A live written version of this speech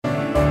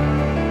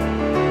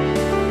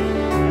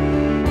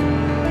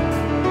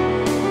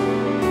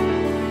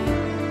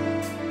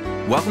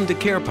Welcome to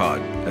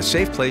CarePod, a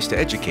safe place to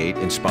educate,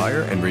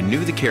 inspire, and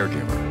renew the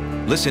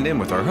caregiver. Listen in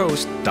with our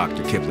host,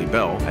 Dr. Kipley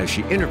Bell, as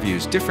she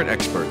interviews different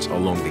experts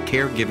along the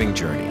caregiving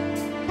journey.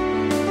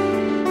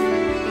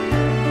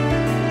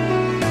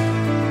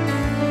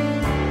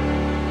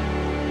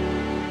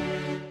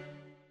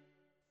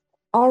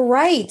 All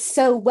right,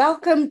 so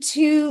welcome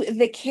to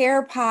the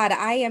CarePod.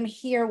 I am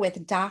here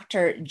with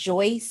Dr.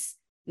 Joyce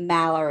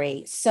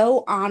Mallory.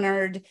 So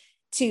honored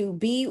to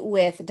be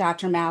with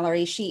Dr.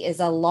 Mallory. She is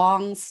a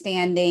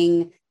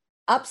long-standing,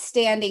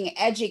 upstanding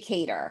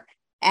educator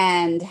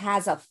and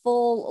has a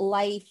full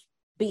life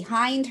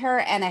behind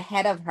her and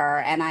ahead of her.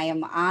 And I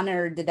am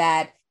honored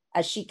that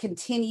she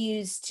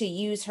continues to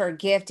use her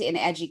gift in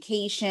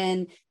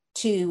education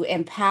to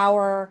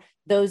empower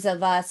those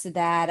of us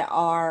that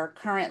are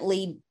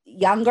currently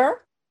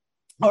younger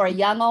or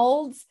young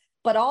olds,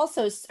 but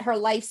also her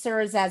life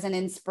serves as an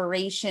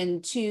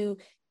inspiration to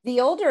the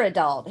older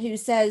adult who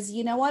says,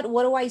 you know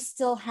what do I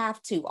still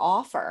have to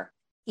offer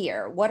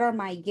here? What are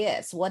my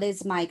gifts? What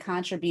is my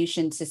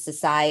contribution to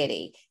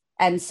society?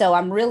 And so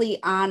I'm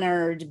really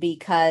honored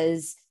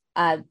because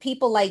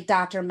people like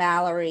Dr.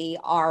 Mallory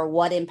are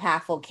what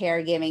impactful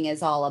caregiving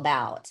is all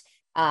about.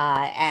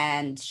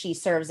 And she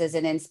serves as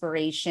an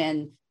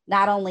inspiration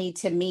not only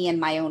to me in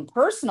my own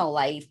personal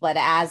life, but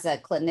as a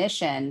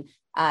clinician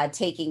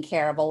taking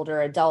care of older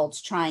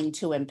adults, trying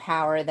to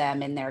empower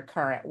them in their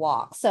current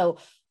walk. So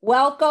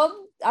welcome.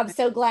 I'm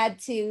so glad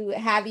to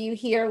have you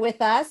here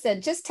with us.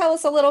 And just tell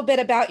us a little bit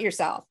about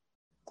yourself.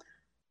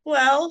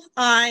 Well,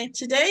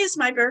 today is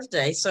my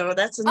birthday, so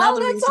that's another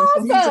reason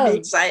awesome. for me to be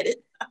excited.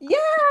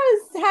 Yes,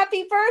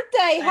 happy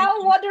birthday.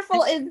 How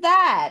wonderful is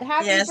that?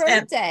 Happy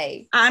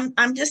birthday.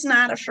 I'm just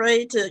not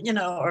afraid to,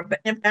 or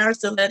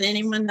embarrassed to let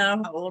anyone know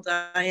how old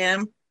I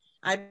am.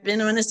 I've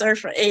been on this earth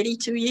for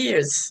 82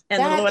 years. And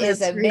that the Lord is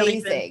has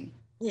amazing.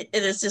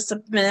 It has just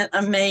been an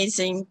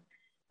amazing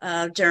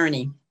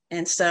journey.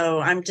 And so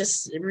I'm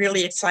just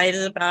really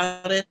excited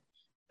about it.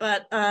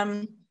 But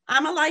I'm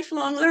a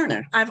lifelong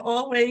learner. I've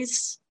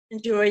always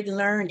enjoyed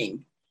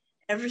learning.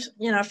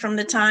 From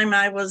the time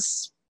I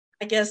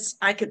guess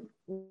I could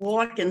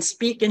walk and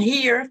speak and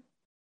hear.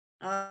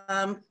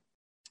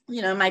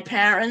 My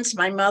parents,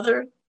 my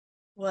mother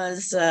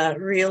was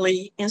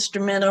really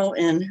instrumental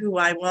in who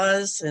I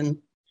was and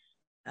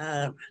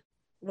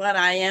what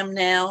I am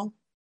now.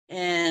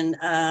 And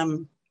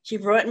she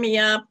brought me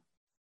up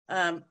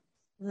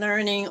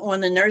learning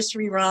on the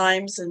nursery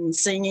rhymes and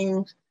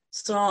singing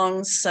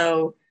songs.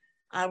 So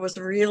I was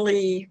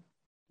really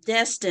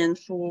destined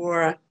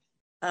for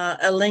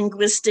a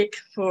linguistic,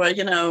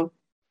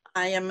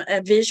 I am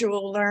a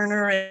visual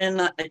learner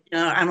and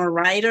I'm a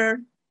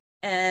writer.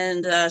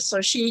 And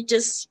so she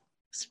just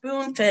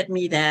spoon fed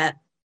me that.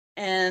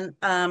 And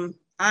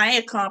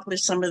I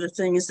accomplished some of the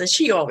things that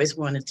she always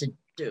wanted to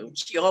do.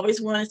 She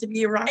always wanted to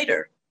be a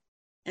writer.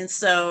 And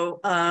so,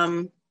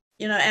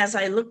 as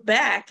I look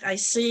back, I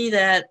see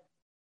that,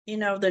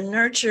 the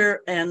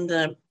nurture and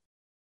the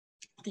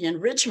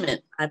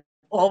enrichment, I've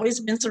always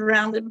been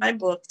surrounded by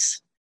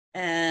books.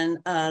 And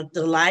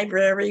the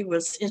library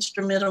was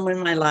instrumental in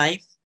my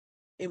life.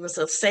 It was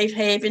a safe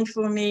haven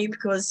for me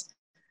because,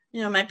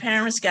 my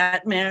parents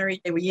got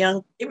married. They were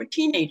young. They were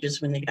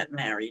teenagers when they got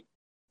married.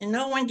 And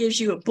no one gives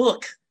you a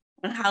book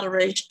on how to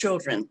raise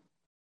children.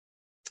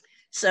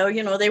 So,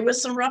 there were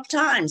some rough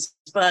times,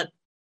 but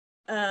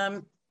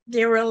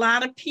there were a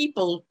lot of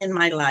people in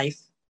my life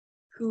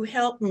who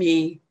helped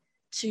me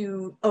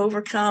to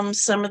overcome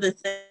some of the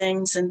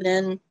things. And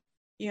then,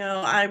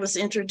 I was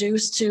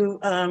introduced to,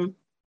 God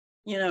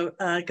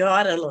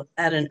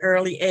at an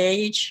early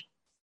age.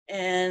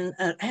 And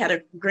I had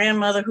a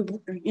grandmother who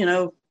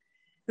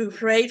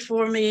prayed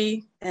for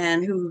me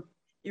and who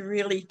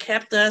really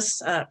kept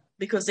us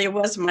because there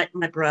was my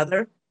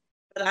brother,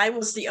 but I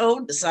was the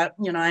oldest.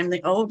 I'm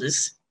the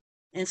oldest.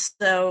 And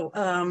so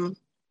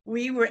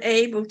we were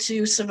able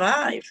to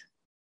survive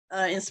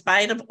in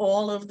spite of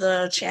all of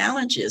the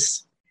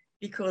challenges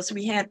because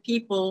we had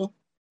people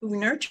who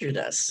nurtured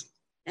us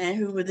and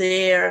who were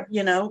there,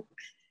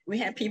 we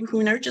had people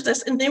who nurtured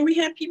us and then we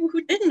had people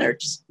who didn't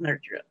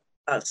nurture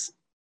us.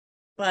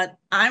 But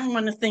I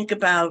want to think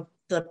about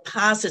the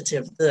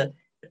positive, the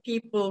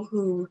people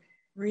who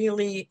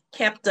really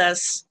kept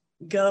us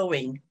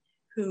going,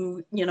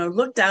 who,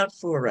 looked out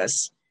for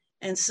us.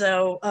 And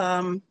so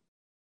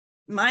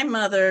my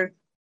mother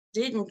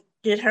didn't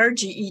get her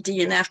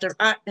GED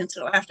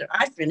until after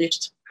I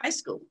finished high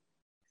school.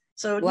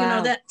 So,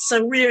 wow.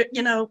 So we're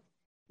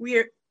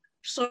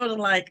sort of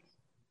like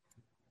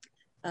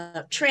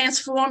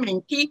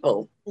transforming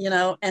people,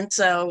 and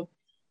so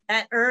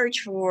that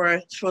urge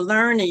for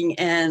learning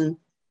and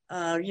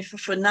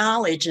for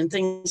knowledge and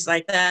things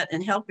like that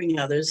and helping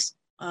others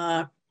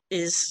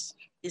is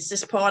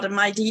just part of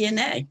my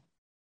DNA.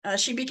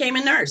 She became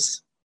a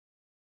nurse.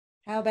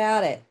 How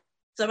about it?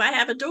 So I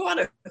have a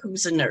daughter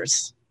who's a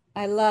nurse.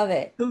 I love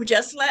it. Who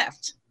just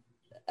left.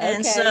 Okay.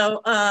 And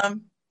so,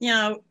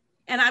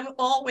 and I've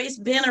always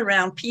been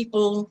around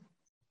people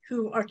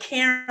who are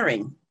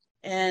caring.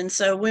 And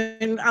so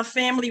when our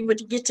family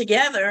would get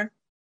together,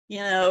 You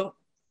know,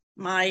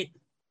 my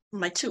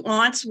two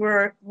aunts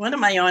were, one of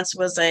my aunts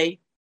was a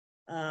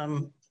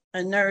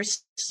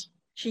nurse.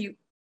 She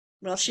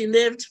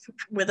lived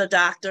with a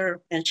doctor,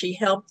 and she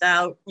helped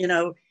out,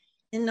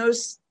 in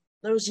those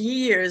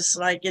years,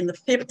 like in the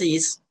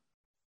 50s,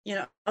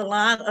 a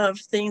lot of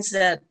things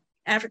that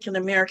African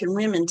American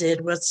women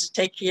did was to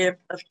take care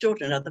of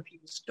children, other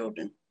people's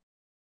children.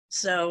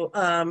 So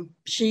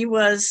she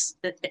was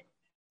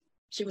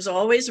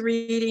always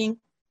reading.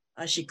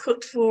 She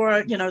cooked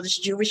for, this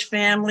Jewish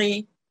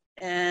family.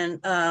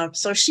 And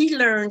so she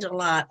learned a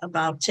lot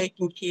about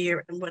taking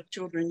care and what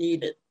children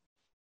needed.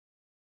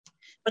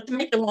 But to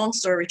make a long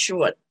story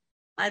short,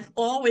 I've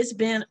always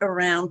been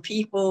around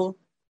people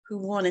who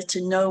wanted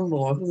to know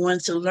more, who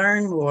wanted to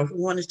learn more,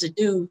 who wanted to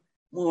do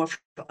more for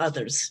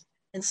others.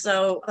 And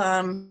so,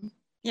 some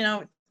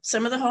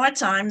of the hard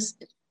times,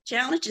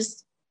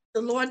 challenges,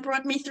 the Lord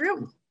brought me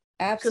through.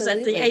 Absolutely. Because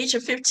at the age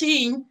of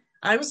 15,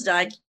 I was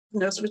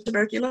diagnosed with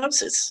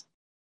tuberculosis.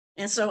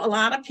 And so a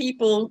lot of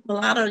people, a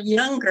lot of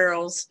young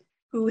girls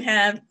who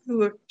have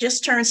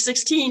just turned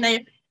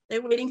 16,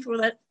 they're waiting for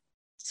that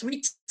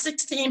sweet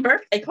 16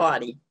 birthday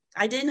party.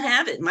 I didn't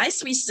have it. My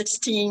sweet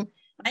 16,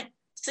 my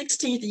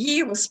 16th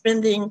year was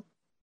spending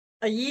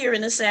a year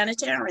in a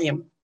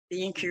sanitarium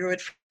being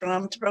cured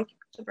from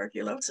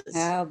tuberculosis.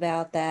 How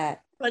about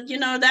that? But,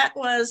 that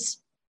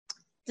was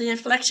the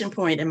inflection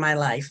point in my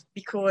life,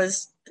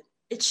 because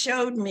it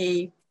showed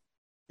me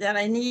that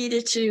I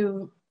needed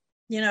to,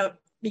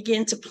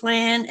 begin to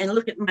plan and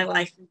look at my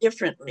life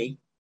differently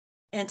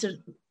and to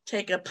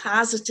take a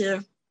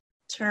positive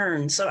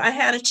turn. So I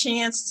had a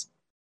chance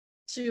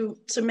to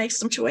make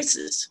some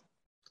choices.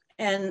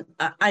 And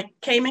I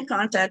came in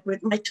contact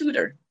with my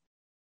tutor.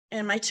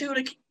 And my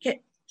tutor,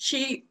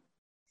 she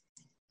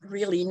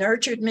really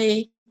nurtured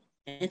me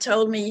and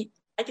told me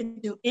I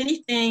could do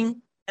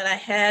anything that I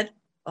had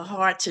a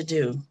heart to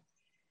do.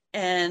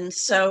 And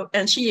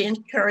she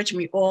encouraged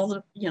me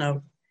all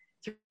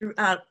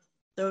throughout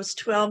those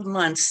 12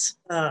 months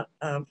and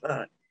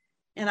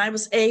I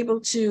was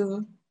able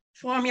to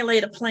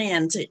formulate a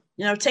plan to,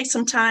 take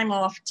some time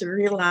off to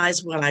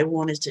realize what I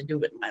wanted to do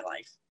with my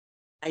life.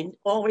 I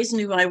always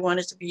knew I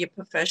wanted to be a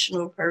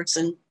professional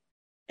person.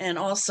 And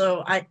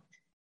also I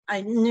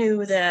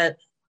knew that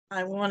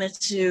I wanted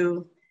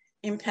to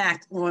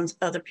impact on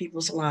other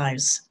people's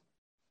lives.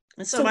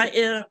 And so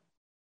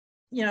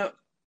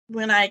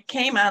when I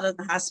came out of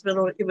the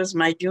hospital, it was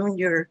my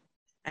junior.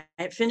 I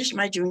had finished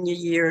my junior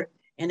year,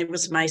 and it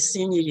was my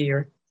senior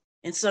year.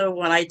 And so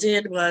what I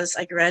did was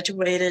I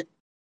graduated.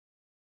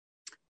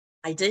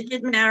 I did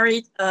get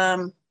married,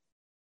 and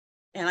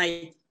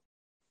I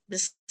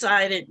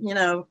decided,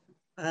 the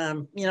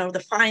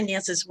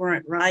finances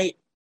weren't right,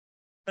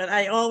 but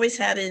I always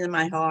had it in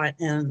my heart.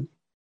 And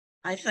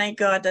I thank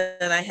God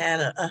that I had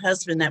a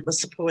husband that was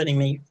supporting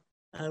me.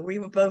 We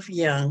were both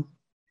young,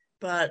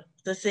 but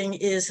the thing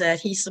is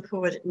that he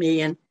supported me,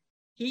 and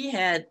he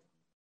had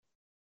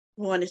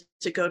wanted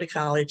to go to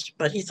college,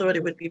 but he thought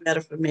it would be better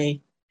for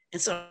me.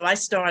 And so I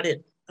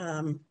started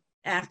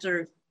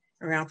after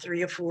around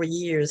 3 or 4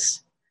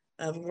 years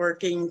of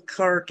working,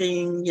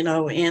 clerking,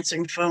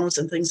 answering phones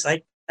and things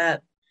like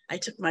that. I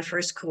took my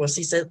first course.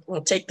 He said,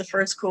 well, take the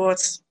first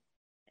course,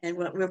 and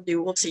what we'll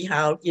do, we'll see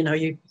how,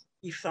 you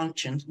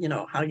function,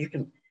 how you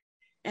can.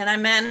 And I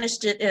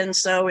managed it. And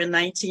so in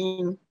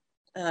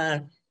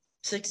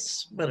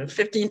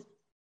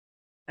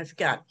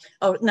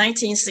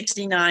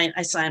 1969,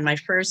 I signed my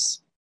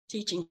first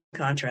teaching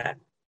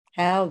contract.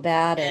 How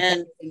about it?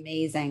 That's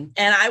amazing.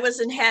 And I was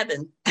in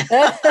heaven. I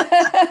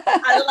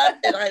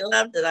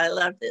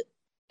loved it.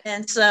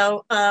 And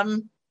so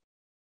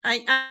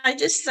I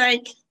just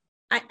think,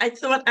 I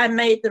thought we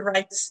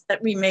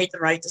made the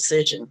right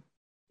decision,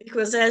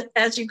 because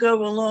as you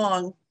go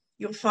along,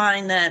 you'll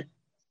find that,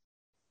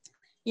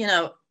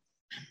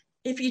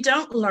 if you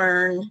don't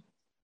learn,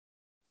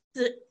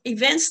 the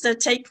events that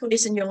take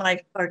place in your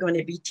life are going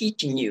to be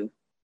teaching you.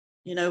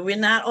 We're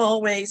not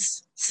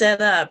always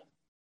set up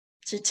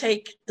to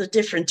take the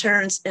different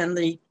turns and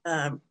the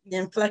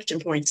inflection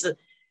points,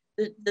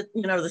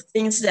 the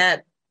things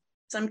that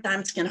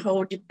sometimes can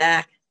hold you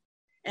back.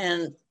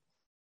 And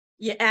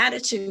your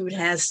attitude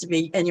has to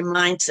be, and your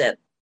mindset.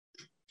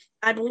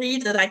 I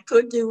believe that I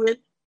could do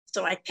it,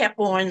 so I kept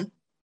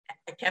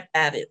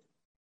at it.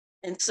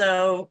 And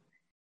so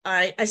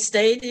I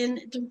stayed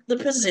in the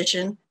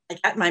position. I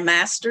got my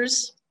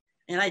master's,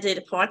 and I did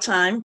it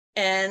part-time.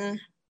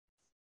 And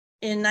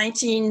in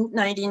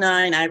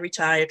 1999, I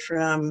retired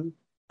from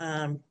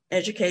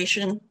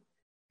education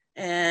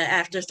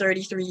after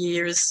 33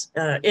 years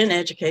in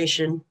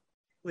education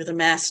with a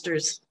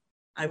master's.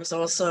 I was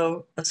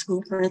also a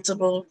school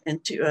principal in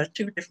two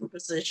different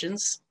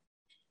positions.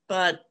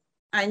 But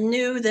I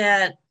knew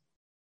that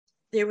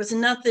there was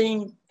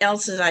nothing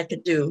else that I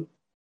could do,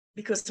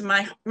 because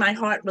my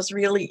heart was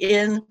really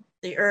in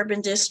the urban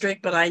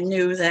district, but I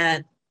knew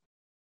that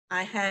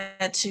I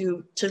had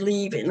to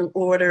leave in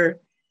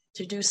order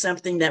to do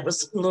something that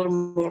was a little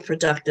more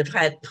productive.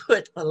 I had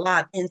put a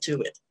lot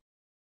into it.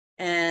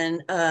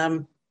 And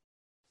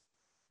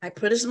I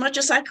put as much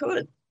as I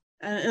could.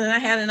 And I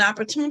had an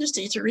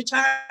opportunity to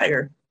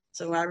retire.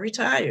 So I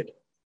retired.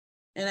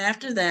 And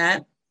after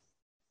that,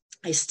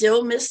 I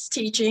still missed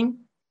teaching.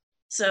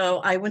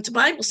 So I went to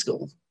Bible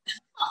school.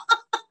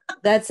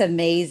 That's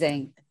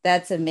amazing.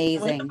 That's I went to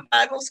amazing.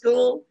 Bible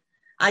school.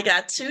 I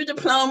got 2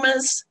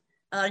 diplomas,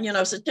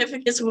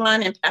 certificates,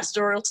 one in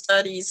pastoral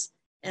studies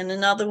and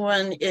another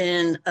one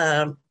in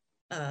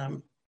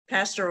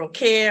pastoral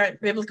care,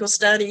 biblical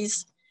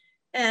studies.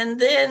 And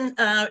then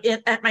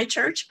at my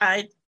church,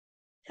 I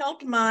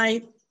helped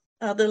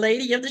the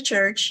lady of the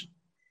church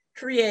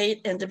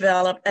create and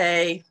develop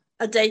a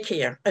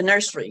daycare, a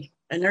nursery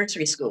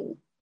school.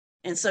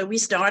 And so we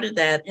started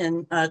that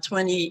in I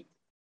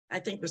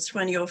think it was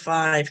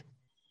 2005.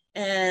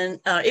 And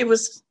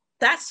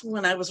that's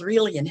when I was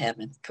really in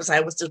heaven, because I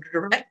was the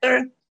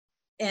director.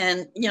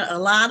 And, a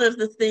lot of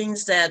the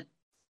things that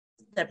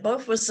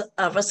both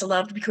of us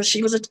loved, because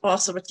she was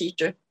also a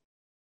teacher,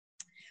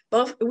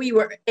 we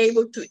were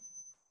able to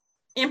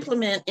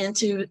implement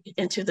into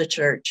the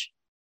church.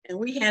 And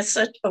we had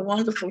such a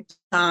wonderful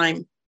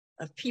time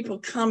of people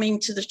coming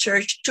to the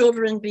church,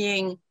 children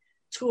being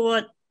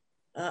taught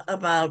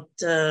about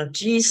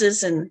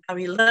Jesus and how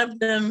he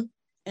loved them,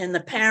 and the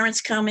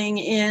parents coming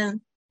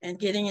in and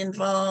getting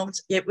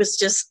involved. It was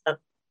just a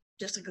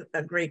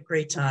great,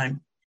 great time.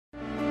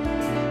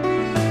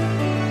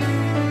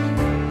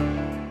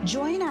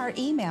 Join our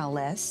email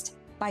list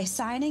by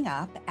signing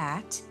up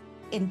at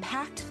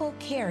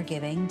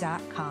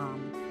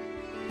impactfulcaregiving.com.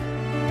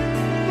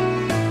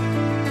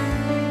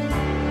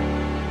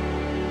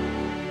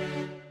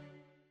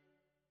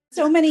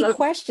 So many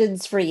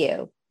questions for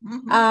you.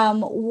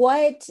 Mm-hmm.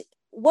 What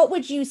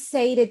would you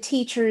say to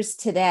teachers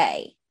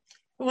today?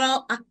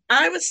 Well,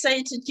 I would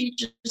say to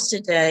teachers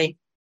today,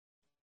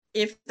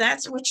 if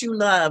that's what you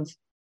love,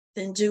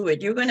 then do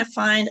it. You're going to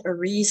find a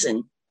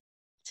reason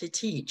to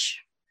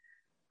teach.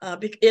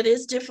 It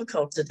is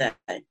difficult today.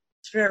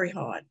 It's very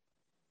hard.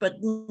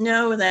 But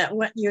know that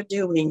what you're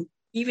doing,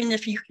 even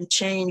if you can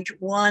change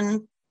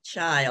one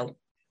child,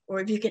 or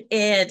if you can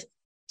add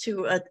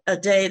to a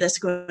day that's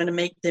going to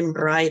make them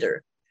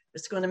brighter,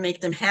 it's going to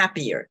make them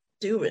happier,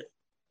 do it.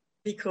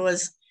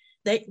 Because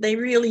they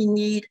really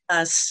need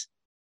us.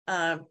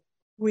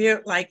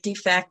 We're like de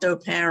facto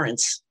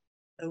parents.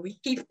 We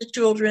keep the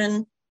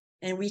children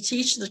and we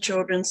teach the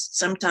children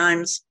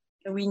sometimes,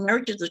 and we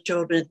nurture the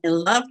children and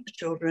love the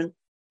children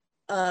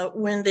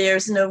when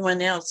there's no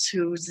one else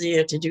who's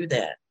there to do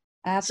that.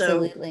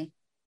 Absolutely.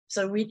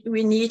 So we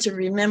need to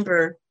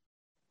remember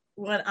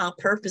what our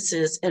purpose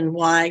is and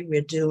why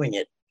we're doing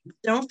it.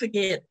 Don't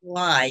forget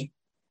why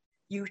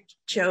you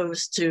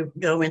chose to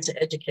go into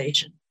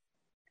education.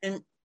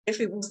 And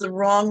if it was the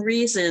wrong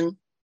reason,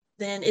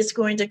 then it's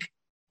going to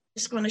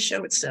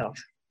show itself.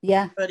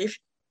 Yeah. But if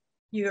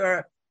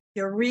your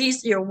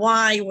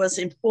why was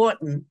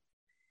important,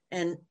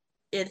 and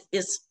it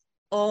is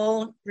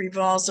all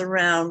revolves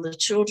around the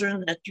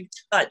children that you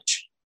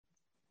touch,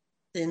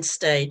 then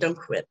stay, don't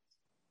quit.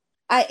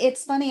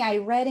 It's funny, I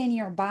read in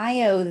your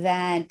bio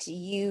that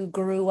you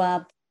grew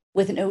up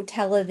with no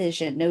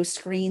television, no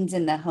screens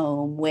in the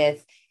home,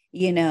 with,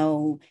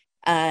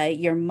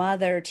 your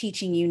mother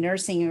teaching you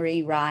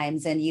nursery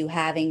rhymes and you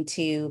having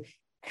to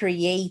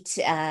create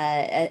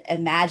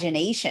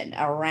imagination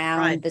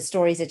around the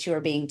stories that you were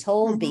being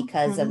told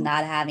because of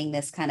not having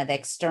this kind of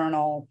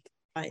external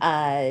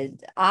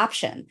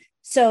option.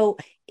 So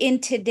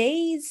in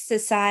today's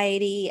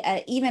society,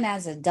 even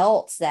as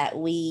adults, that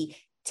we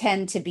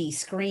tend to be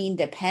screen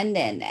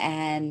dependent,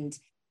 and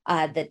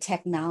the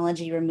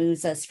technology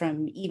removes us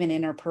from even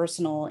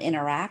interpersonal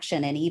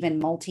interaction and even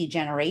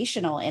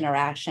multi-generational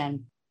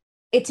interaction.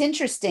 It's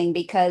interesting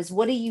because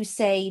what do you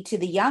say to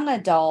the young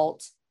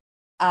adult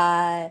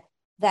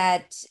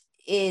that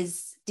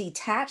is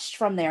detached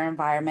from their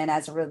environment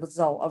as a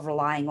result of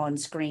relying on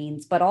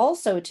screens, but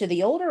also to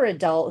the older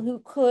adult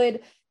who could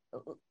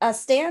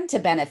stand to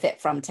benefit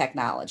from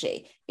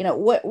technology?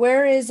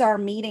 Where is our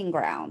meeting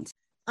ground?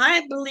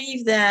 I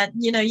believe that,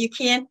 you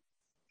can't,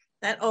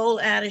 that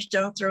old adage,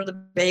 don't throw the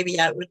baby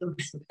out with the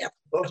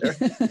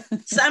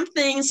bathwater. Some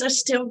things are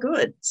still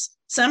good.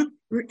 Some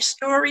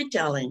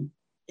storytelling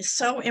is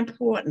so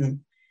important,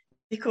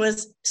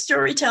 because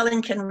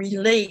storytelling can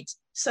relate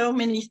so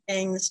many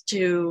things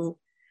to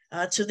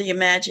the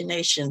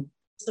imagination.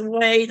 It's the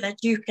way that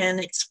you can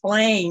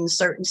explain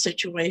certain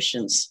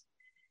situations,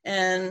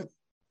 and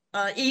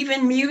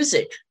even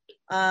music.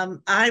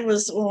 I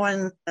was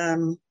on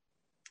a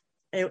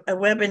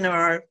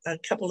webinar a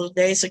couple of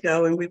days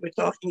ago, and we were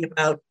talking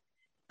about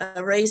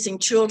raising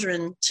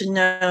children to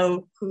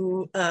know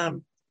who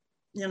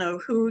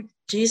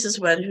Jesus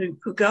was,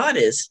 who God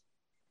is.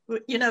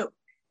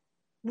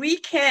 We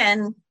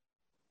can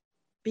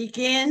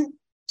begin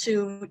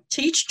to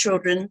teach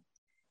children,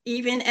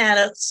 even at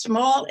a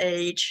small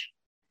age,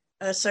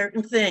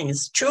 certain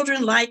things.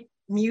 Children like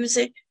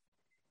music,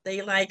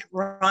 they like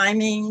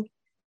rhyming,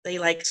 they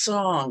like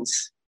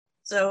songs.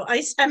 So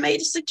I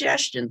made a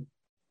suggestion.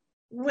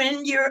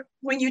 When you're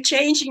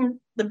changing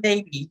the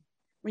baby,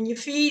 when you're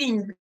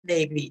feeding the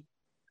baby,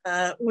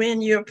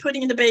 when you're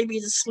putting the baby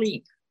to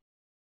sleep,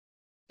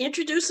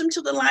 introduce them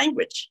to the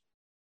language,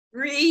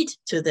 read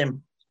to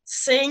them,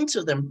 sing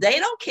to them. They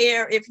don't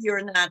care if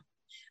you're not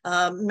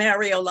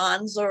Mary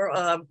Alonso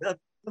or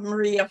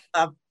Maria,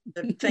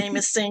 the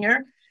famous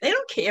singer. They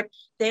don't care.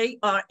 They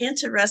are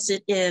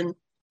interested in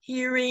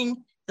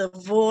hearing the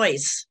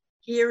voice,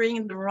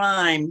 hearing the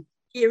rhyme,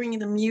 hearing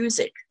the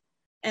music.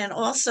 And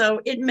also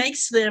it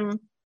makes them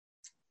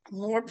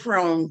more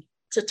prone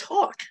to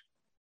talk.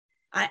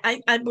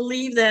 I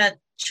believe that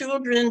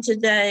children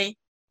today,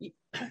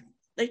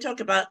 they talk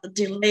about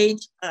delayed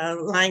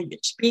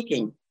language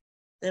speaking.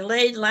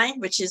 Delayed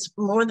language is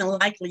more than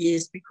likely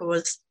is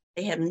because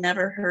they have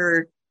never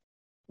heard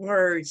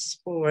words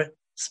or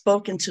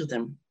spoken to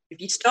them. If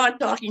you start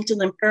talking to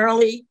them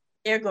early,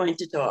 they're going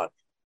to talk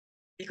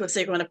because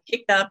they're going to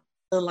pick up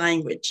the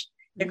language.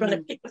 They're going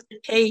to pick up the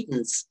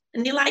cadence,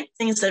 and they like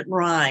things that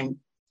rhyme.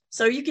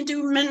 So you can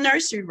do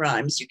nursery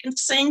rhymes. You can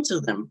sing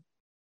to them.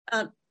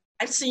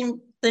 I've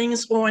seen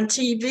things on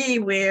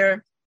TV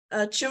where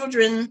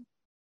children,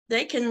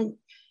 they can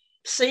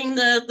sing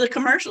the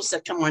commercials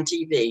that come on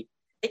TV.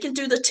 They can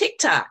do the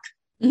TikTok.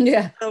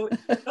 Yeah. So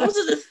those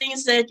are the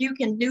things that you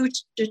can do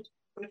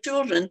for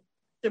children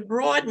to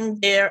broaden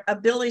their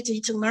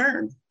ability to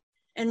learn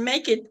and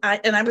make it.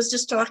 And I was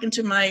just talking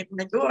to my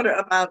daughter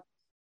about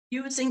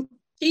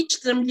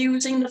teach them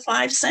using the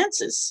five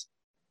senses.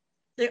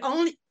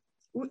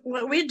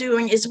 What we're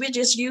doing is we're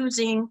just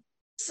using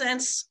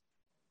sense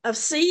of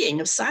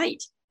seeing, of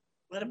sight.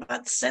 What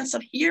about the sense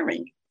of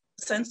hearing,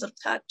 the sense of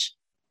touch,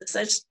 the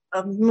sense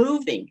of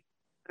moving?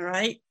 All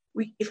right.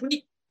 If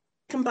we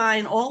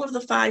combine all of the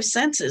five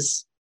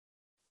senses,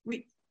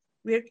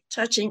 we're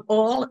touching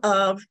all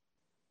of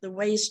the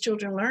ways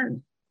children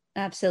learn.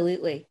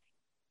 Absolutely.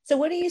 So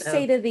what do you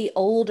say to the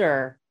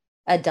older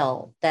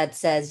adult that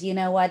says, you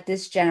know what,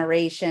 this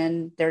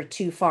generation, they're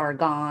too far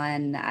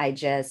gone.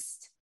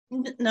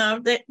 No,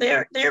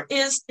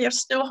 there's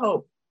still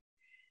hope.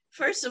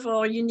 First of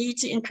all, you need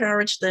to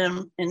encourage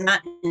them and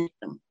not hate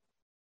them.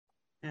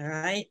 All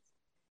right.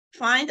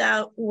 Find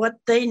out what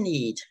they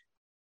need.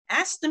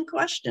 Ask them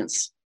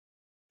questions.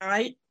 All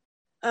right.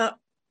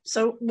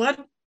 So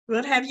what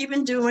have you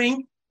been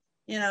doing?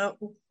 You know,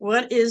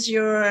 what do you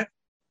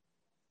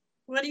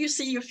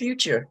see your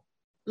future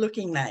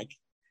looking like?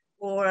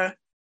 Or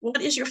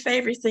what is your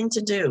favorite thing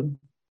to do?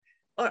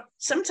 Or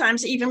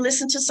sometimes even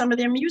listen to some of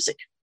their music.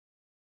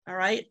 All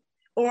right.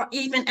 Or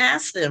even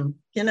ask them,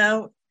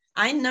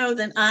 I know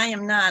that I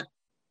am not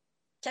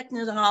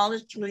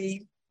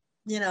technologically,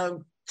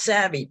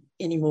 savvy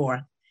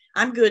anymore.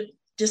 I'm good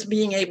just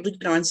being able to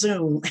get on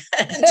Zoom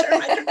and turn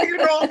my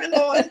computer off and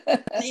on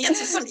and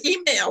answer some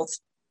emails.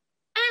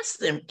 Ask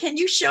them, can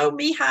you show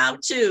me how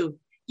to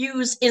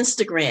use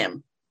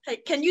Instagram? Hey,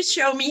 can you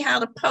show me how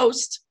to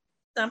post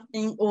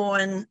something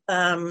on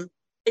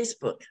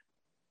Facebook?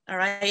 All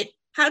right.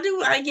 How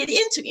do I get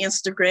into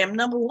Instagram,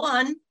 number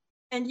one,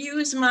 and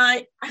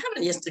I have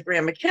an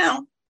Instagram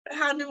account, but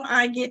how do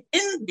I get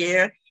in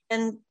there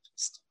and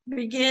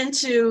begin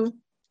to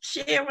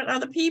share with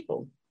other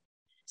people?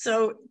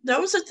 So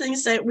those are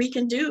things that we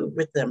can do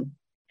with them.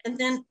 And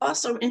then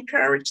also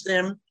encourage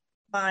them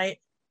by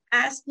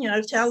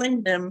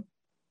telling them,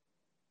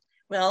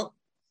 well,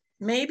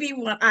 maybe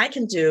what I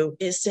can do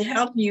is to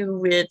help you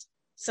with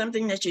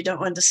something that you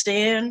don't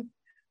understand.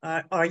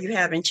 Are you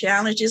having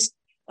challenges?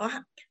 Or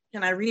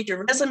can I read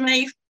your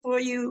resume for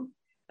you?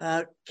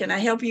 Can I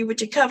help you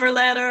with your cover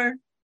letter?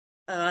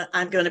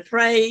 I'm going to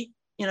pray,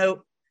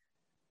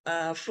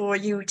 for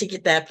you to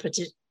get that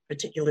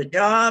particular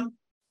job.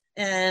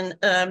 And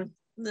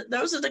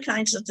those are the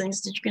kinds of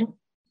things that you can.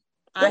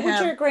 What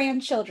would your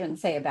grandchildren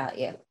say about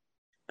you?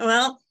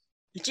 Well,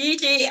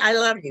 Gigi, I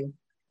love you.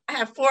 I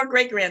have 4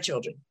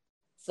 great-grandchildren.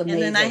 And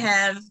then I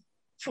have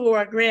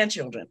 4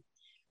 grandchildren.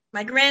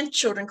 My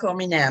grandchildren call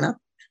me Nana.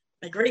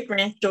 My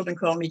great-grandchildren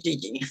call me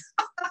Gigi.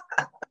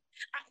 I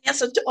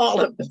answer to all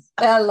of them.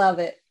 I love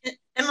it.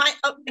 And my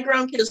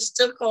grown kids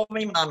still call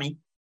me mommy.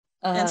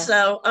 And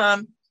so,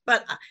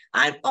 but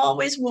I've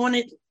always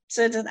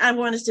said that I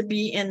wanted to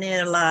be in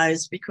their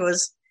lives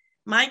because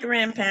my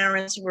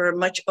grandparents were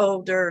much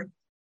older.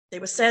 They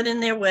were set in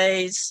their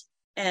ways.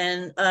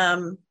 And,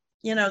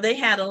 they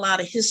had a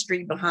lot of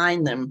history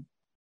behind them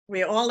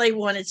where all they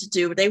wanted to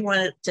do, they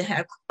wanted to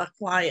have a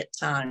quiet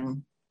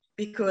time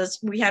because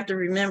we have to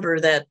remember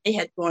that they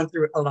had gone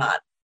through a lot,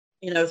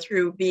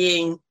 through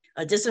being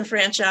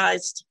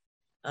disenfranchised,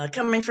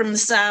 coming from the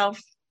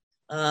South.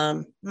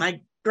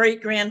 My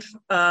great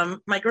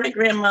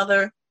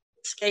grandmother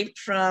escaped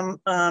from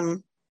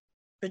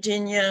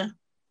Virginia.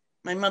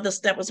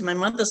 That was my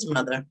mother's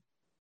mother,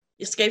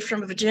 escaped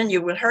from Virginia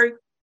with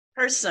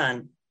her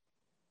son.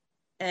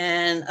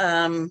 And,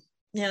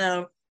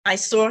 I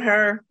saw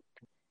her,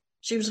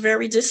 she was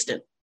very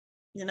distant,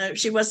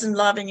 she wasn't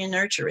loving and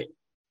nurturing.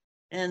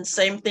 And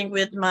same thing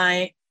with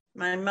my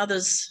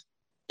mother's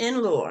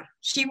in-law.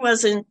 She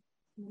wasn't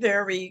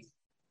very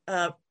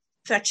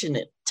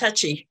affectionate,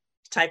 touchy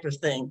type of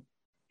thing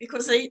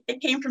because they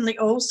came from the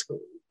old school,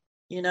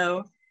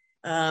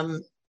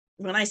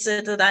 when I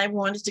said that I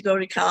wanted to go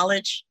to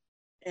college,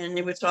 and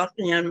they were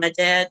talking, she and my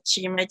dad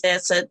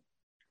said,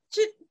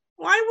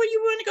 why would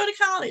you want to go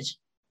to college?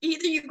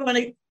 Either you're going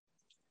to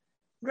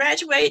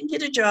graduate and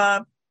get a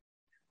job,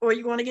 or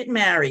you want to get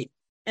married.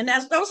 And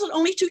those are the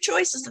only two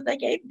choices that they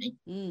gave me.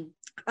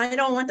 I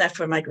don't want that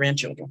for my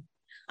grandchildren.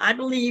 I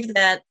believe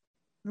that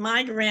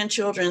my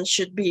grandchildren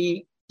should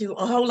do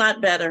a whole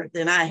lot better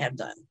than I have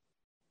done.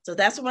 So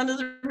that's one of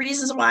the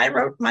reasons why I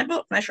wrote my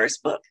book, my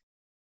first book.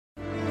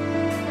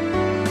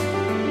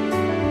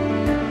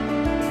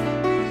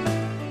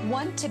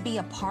 Want to be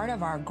a part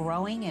of our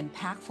growing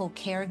impactful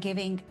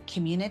caregiving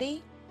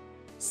community?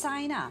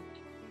 Sign up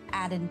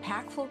at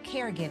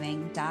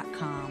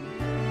impactfulcaregiving.com.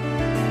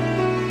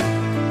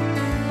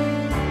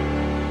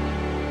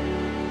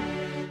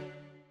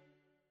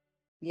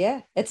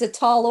 Yeah, it's a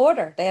tall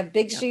order. They have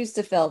big shoes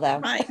to fill, though.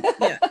 Right,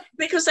 yeah.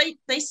 Because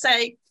they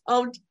say,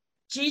 oh,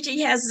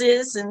 Gigi has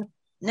this and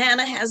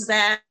Nana has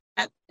that,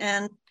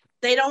 and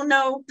they don't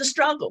know the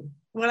struggle,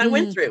 what I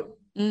went through.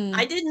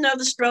 I didn't know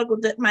the struggle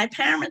that my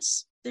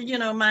parents,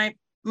 my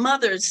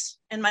mother's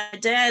and my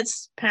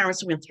dad's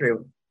parents went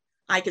through.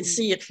 I could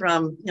see it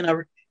from,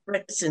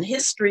 records in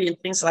history and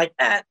things like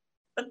that,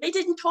 but they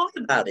didn't talk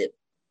about it.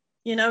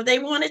 They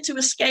wanted to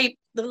escape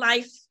the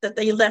life that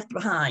they left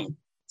behind.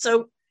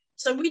 So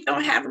we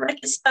don't have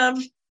records of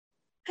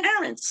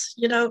parents.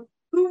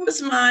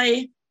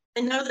 I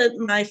know that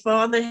my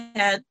father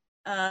had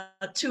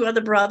two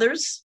other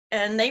brothers,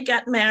 and they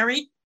got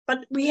married,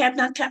 but we have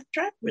not kept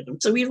track with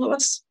them. So we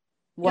lost.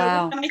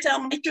 Wow. What can I tell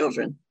my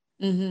children?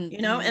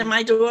 And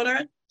my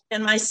daughter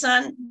and my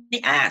son,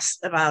 they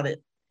asked about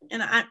it.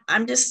 And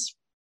I'm just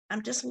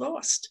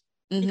lost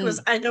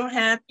because I don't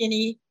have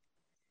any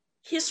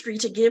history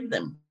to give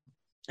them.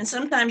 And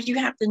sometimes you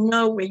have to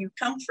know where you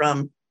come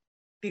from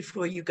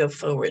before you go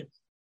forward.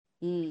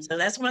 So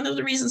that's one of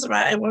the reasons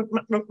why I wrote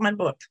my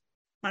book.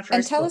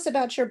 And tell us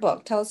about your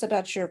book. Tell us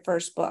about your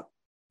first book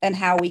and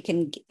how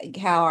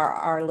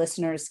our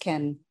listeners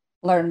can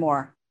learn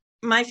more.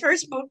 My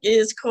first book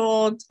is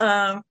called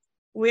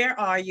Where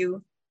Are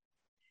You?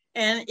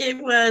 And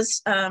it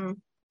was,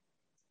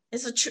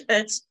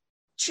 it's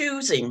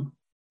choosing.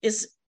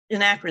 It's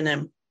an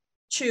acronym,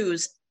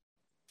 choose,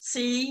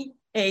 CHOOSE.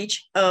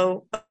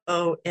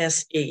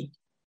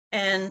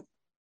 And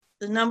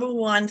the number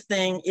one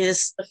thing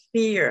is the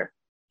fear.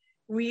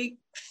 We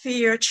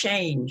fear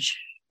change.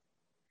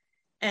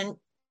 And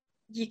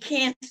you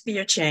can't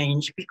fear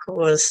change,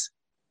 because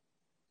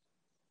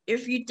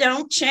if you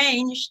don't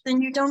change,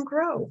 then you don't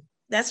grow.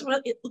 That's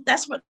what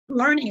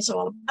learning is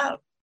all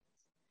about.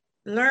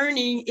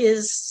 Learning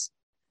is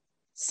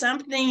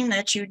something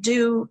that you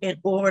do in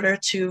order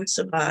to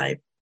survive.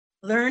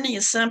 Learning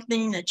is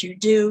something that you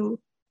do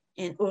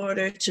in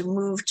order to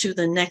move to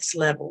the next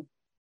level.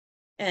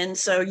 And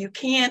so you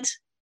can't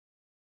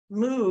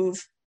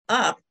move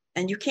up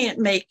and you can't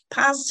make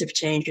positive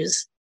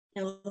changes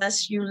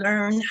unless you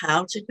learn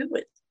how to do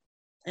it.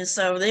 And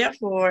so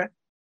therefore,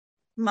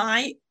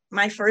 my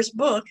first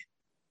book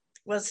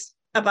was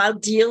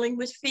about dealing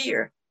with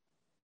fear.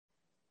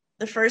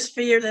 The first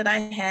fear that I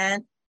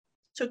had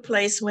took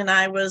place when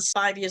I was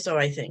 5 years old,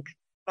 I think,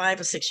 5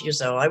 or 6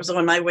 years old. I was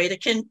on my way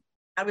to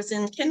I was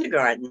in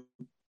kindergarten.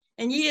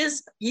 And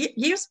years,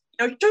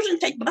 children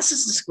take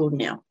buses to school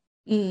now.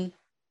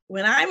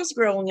 When I was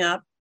growing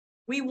up,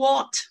 we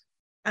walked.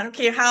 I don't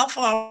care how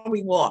far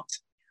we walked.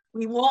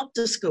 We walked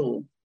to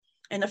school.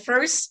 And the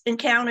first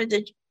encounter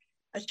that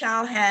a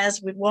child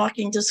has with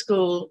walking to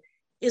school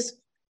is,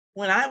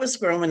 when I was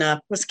growing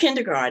up, was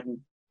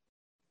kindergarten.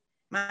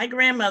 My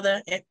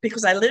grandmother,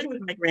 because I lived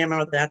with my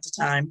grandmother at the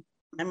time,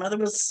 my mother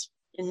was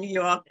in New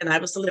York and I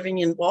was living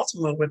in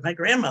Baltimore with my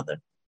grandmother.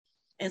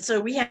 And so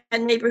we had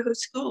neighborhood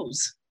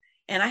schools.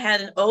 And I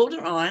had an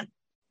older aunt,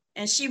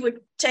 and she would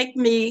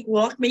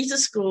walk me to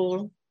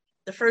school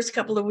the first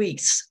couple of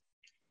weeks.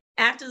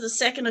 After the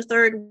second or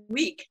third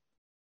week,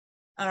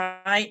 all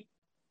right,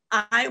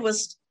 I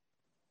was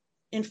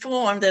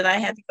informed that I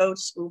had to go to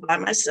school by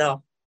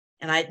myself.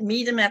 And I'd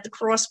meet him at the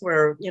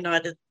crossword,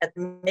 at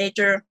the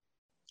major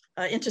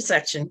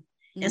intersection.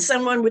 And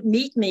someone would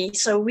meet me.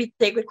 So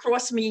they would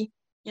cross me,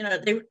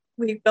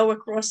 we'd go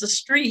across the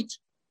street,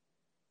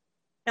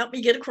 help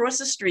me get across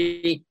the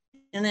street.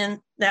 And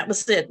then that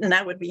was it. And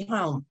I would be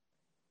home.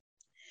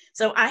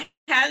 So I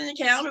had an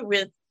encounter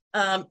with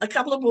a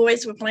couple of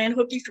boys who were playing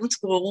hooky from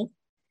school.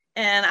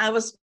 And I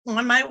was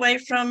on my way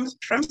from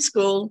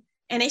school,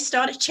 and they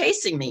started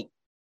chasing me.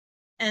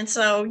 And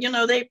so,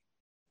 they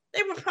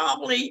were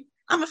probably,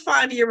 I'm a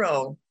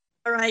 5-year-old,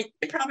 all right?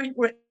 They probably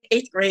were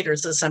 8th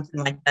graders or something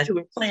like that who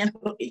were playing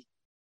hooky.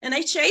 And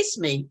they chased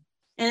me.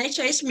 And they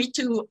chased me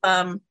to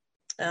a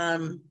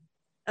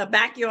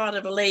backyard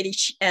of a lady.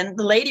 And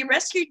the lady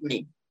rescued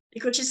me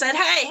because she said,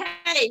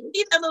 hey,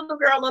 leave that little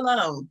girl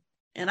alone.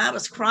 And I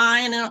was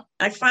crying. And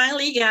I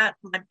finally got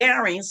my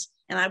bearings,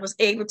 and I was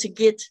able to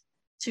get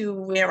to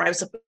where I was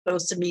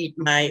supposed to meet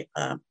my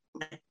aunt.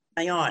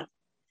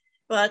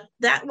 But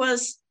that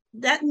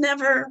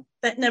never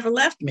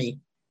left me,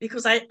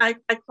 because I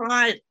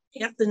cried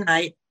half the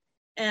night,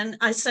 And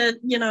I said,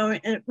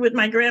 with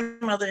my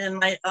grandmother and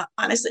my aunt,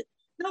 I said,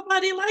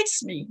 nobody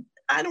likes me.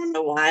 I don't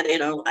know why they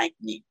don't like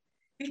me,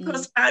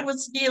 because I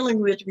was dealing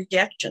with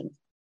rejection.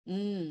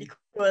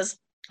 Because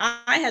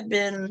I had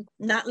been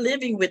not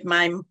living with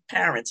my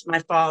parents, my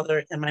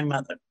father and my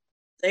mother.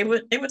 They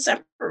were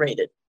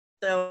separated.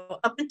 So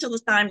up until the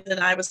time that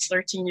I was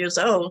 13 years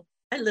old,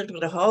 I lived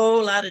with a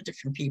whole lot of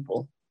different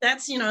people.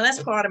 That's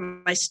part of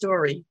my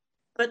story.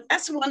 But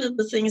that's one of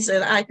the things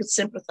that I could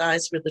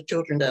sympathize with the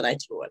children that I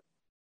taught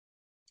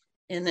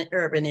in the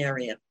urban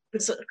area,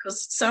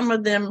 because some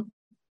of them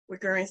were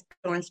going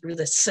through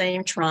the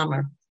same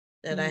trauma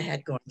that I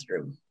had gone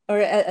through.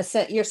 Or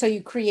so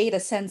you create a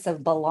sense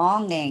of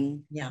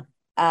belonging,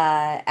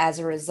 as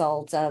a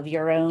result of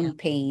your own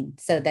pain,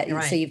 so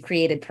you've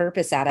created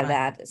purpose out of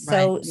that.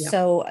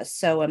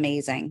 So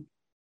amazing.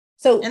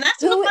 So, and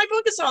that's what my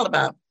book is all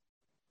about.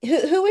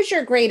 Who is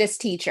your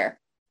greatest teacher?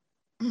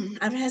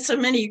 I've had so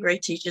many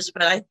great teachers,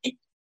 but I think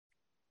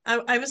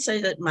I would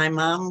say that my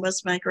mom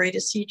was my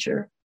greatest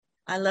teacher.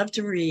 I love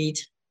to read,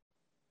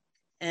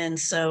 and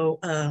so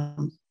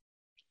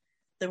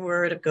the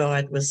Word of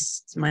God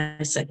was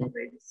my second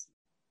greatest.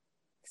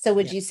 So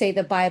would you say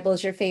the Bible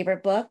is your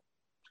favorite book?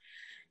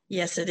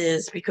 Yes, it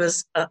is,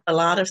 because a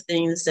lot of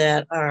things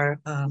that are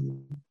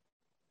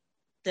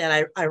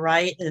that I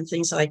write and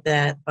things like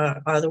that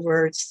are the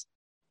words,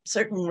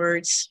 certain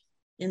words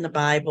in the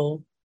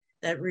Bible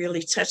that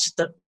really touch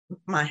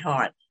my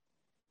heart.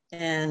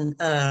 And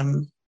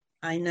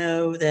I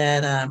know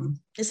that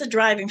it's a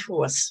driving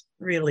force,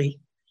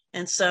 really.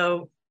 And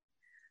so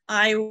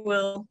my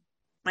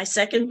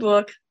second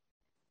book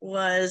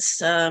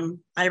was,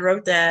 I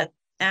wrote that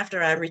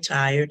after I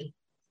retired,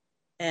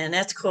 and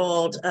that's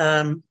called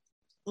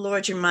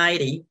Lord You're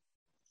Mighty.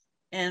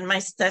 And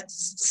that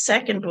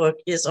second book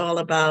is all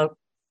about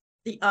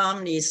the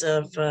omnis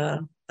of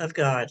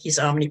God. He's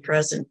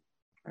omnipresent,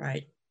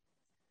 right?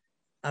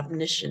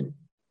 Omniscient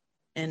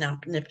and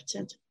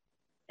omnipotent.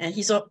 And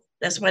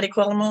that's why they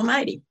call him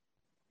Almighty.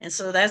 And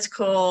so that's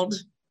called,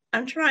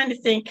 I'm trying to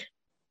think,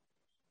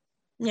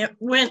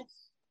 when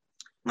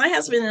my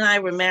husband and I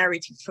were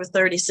married for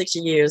 36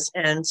 years.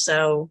 And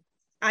so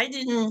I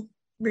didn't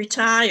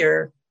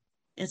retire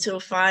until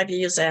 5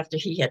 years after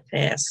he had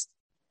passed.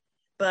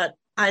 But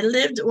I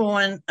lived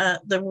on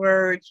the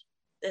word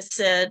that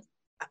said,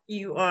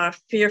 you are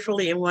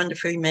fearfully and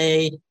wonderfully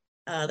made.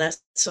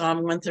 That's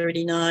Psalm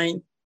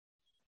 139,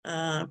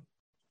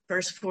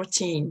 verse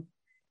 14.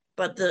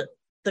 But the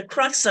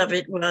crux of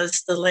it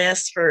was the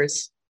last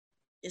verse.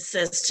 It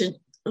says, to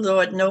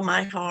Lord, know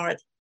my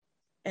heart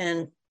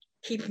and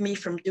keep me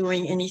from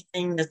doing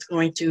anything that's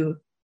going to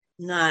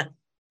not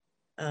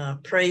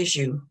praise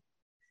you.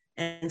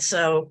 And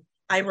so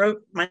I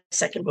wrote my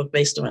second book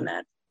based on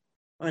that,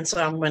 on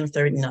Psalm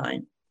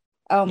 139.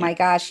 Oh my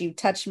gosh, you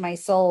touched my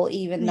soul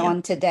even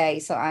on today.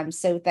 So I'm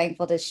so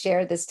thankful to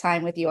share this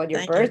time with you on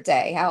your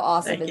birthday. How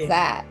awesome is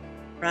that?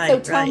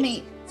 Right.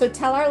 So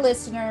tell our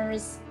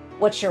listeners,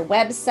 what's your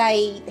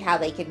website, how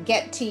they can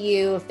get to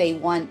you if they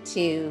want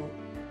to,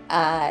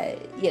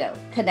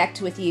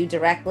 connect with you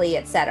directly,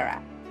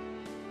 etc.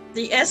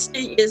 The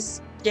SD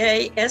is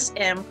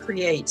JSM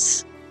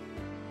Creates.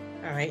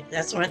 All right,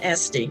 that's on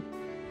SD.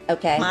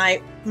 Okay. My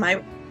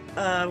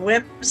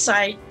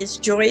website is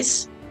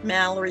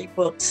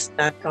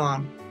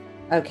JoyceMalloryBooks.com.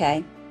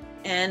 Okay.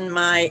 And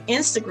my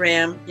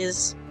Instagram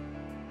is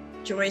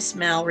Joyce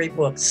Mallory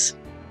Books.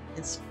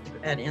 It's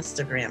at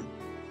Instagram.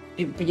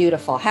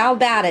 Beautiful. How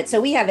about it?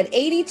 So we have an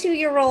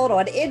 82-year-old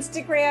on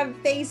Instagram,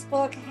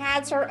 Facebook,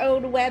 has her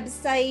own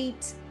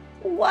website.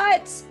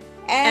 What?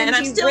 And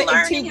I'm still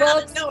learning how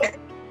to do it.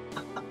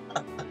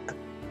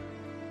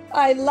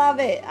 I love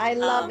it. I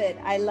love it.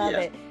 I'm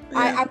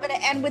going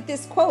to end with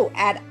this quote.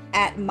 At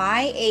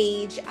my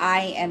age,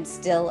 I am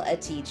still a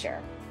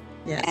teacher.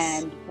 Yes.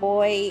 And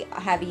boy,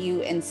 have you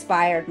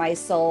inspired my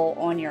soul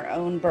on your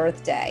own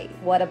birthday.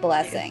 What a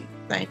blessing.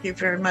 Thank you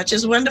very much.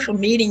 It's wonderful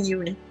meeting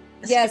you.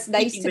 Yes,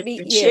 nice to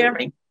meet you.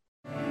 Sharing.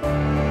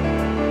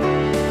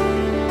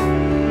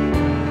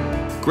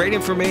 Great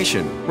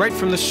information right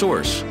from the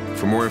source.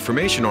 For more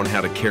information on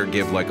how to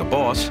caregive like a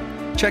boss,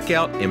 check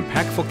out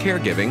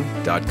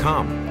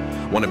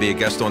impactfulcaregiving.com. Want to be a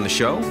guest on the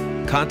show?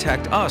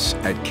 Contact us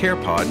at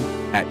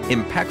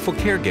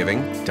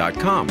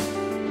CarePod@impactfulcaregiving.com.